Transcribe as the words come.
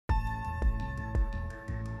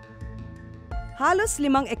Halos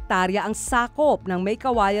 5 ektarya ang sakop ng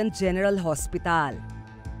Meycauayan General Hospital.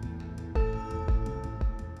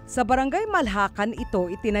 Sa barangay Malhakan ito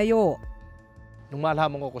itinayo. Nung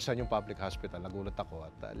malaman ko kung saan yung public hospital, nagulat ako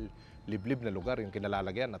at liblib na lugar yung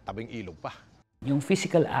kinalalagyan at tabing ilog pa. Yung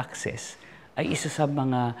physical access ay isa sa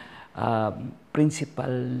mga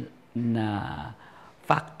principal na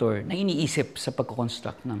factor na iniisip sa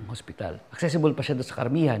pagko-construct ng hospital. Accessible pa siya doon sa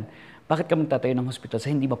karamihan. Bakit ka magtatayo ng hospital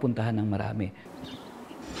sa hindi mapuntahan ng marami?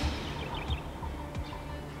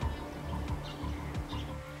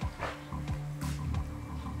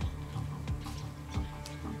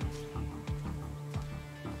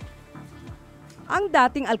 Ang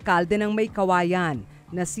dating alkalde ng Meycauayan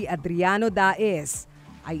na si Adriano Daes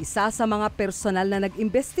ay isa sa mga personal na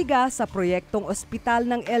nag-imbestiga sa proyektong ospital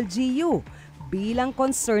ng LGU bilang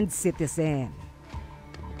concerned citizen.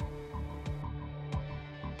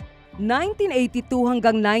 1982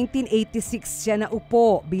 hanggang 1986 siya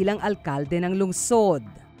naupo bilang alkalde ng lungsod.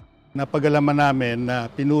 Napagalaman namin na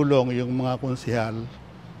pinulong yung mga konsehal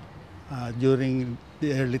during the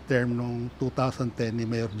early term noong 2010 ni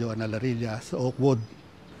Mayor Joanna Larilla sa Oakwood.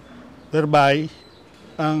 Whereby,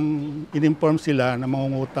 ang in-inform sila na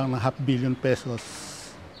mangungutang ng ₱500 million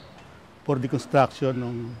for the construction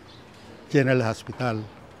ng General Hospital.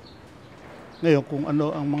 Ngayon, kung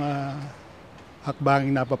ano ang mga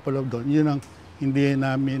hakbanging napapaloob doon, yun ang hindi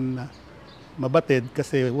namin mabatid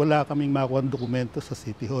kasi wala kaming makuha dokumento sa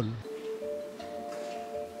City Hall.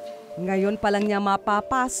 Ngayon pa lang niya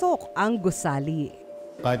mapapasok ang gusali.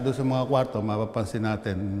 Kahit doon sa mga kwarto, mapapansin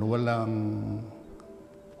natin walang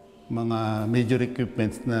mga major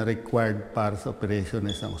equipments na required para sa operation ng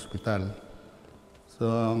isang ospital. So,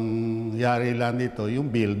 ang yari lang dito, yung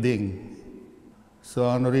building. So,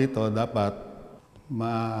 ano rito, dapat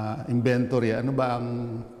ma-inventory, ano ba ang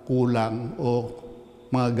kulang o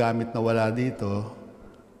mga gamit na wala dito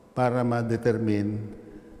para ma-determine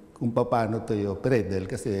kung paano ito i-operate. Dahil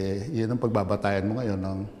kasi yun ang pagbabatayan mo ngayon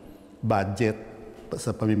ng budget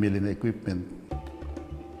sa pamimili ng equipment.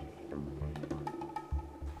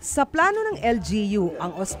 Sa plano ng LGU,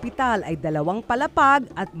 ang ospital ay 2 palapag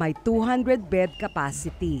at may 200-bed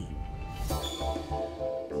capacity.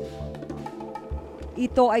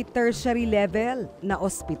 Ito ay tertiary level na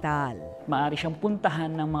ospital. Maaari siyang puntahan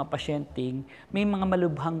ng mga pasyenteng may mga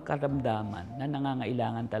malubhang karamdaman na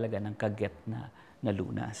nangangailangan talaga ng kagyat na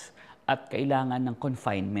lunas at kailangan ng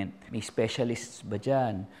confinement. May specialists ba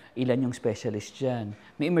dyan? Ilan yung specialist dyan?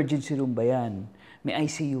 May emergency room ba yan? May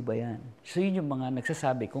ICU ba yan? So yun yung mga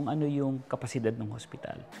nagsasabi kung ano yung kapasidad ng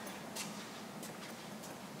hospital.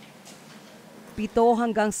 7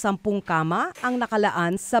 hanggang 10 kama ang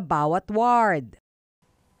nakalaan sa bawat ward.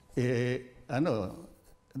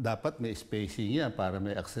 Dapat may spacing yan para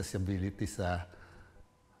may accessibility sa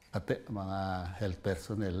mga health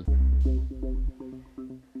personnel.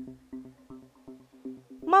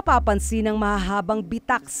 Mapapansin ang mahahabang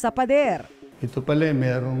bitak sa pader. Ito pala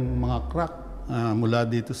merong mga crack mula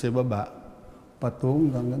dito sa baba,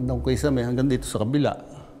 patung hanggang dito sa kabila.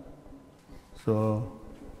 So,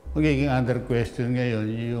 magiging under question ngayon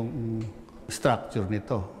yung structure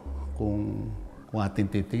nito kung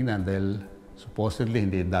ating titingnan dahil supposedly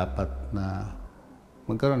hindi dapat na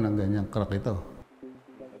magkaroon ng ganyang crack ito.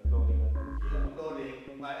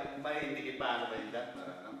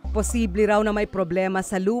 Posible raw na may problema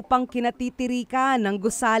sa lupang kinatitirikan ng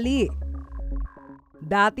gusali.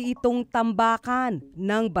 Dati itong tambakan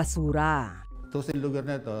ng basura. Ito sa lugar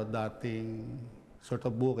na ito, dating sort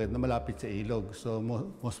of bukid na malapit sa ilog. So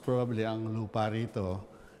most probably ang lupa rito,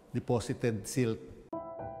 deposited silt.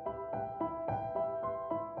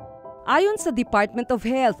 Ayon sa Department of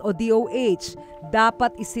Health o DOH,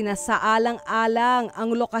 dapat isinasaalang-alang ang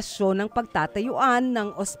lokasyon ng pagtatayuan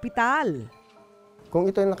ng ospital. Kung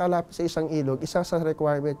ito ay nakalapit sa isang ilog, isa sa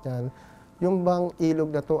requirement niyan, yung bang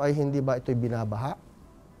ilog na to ay hindi ba ito'y binabaha?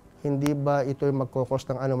 Hindi ba ito'y magkukos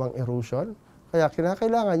ng anumang erosion? Kaya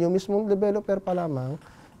kinakailangan yung mismong developer pa lamang,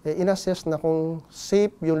 inassess na kung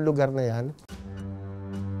safe yung lugar na yan.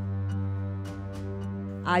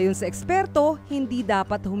 Ayon sa eksperto, hindi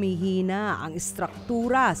dapat humihina ang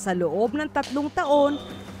istruktura sa loob ng 3 taon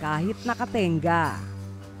kahit nakatengga.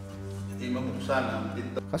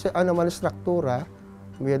 Kasi anuman struktura,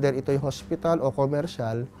 whether ito'y hospital o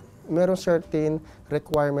commercial, meron certain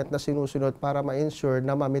requirement na sinusunod para ma-ensure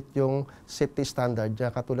na ma-meet yung safety standard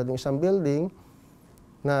niya. Katulad ng isang building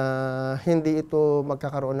na hindi ito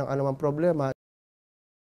magkakaroon ng anumang problema.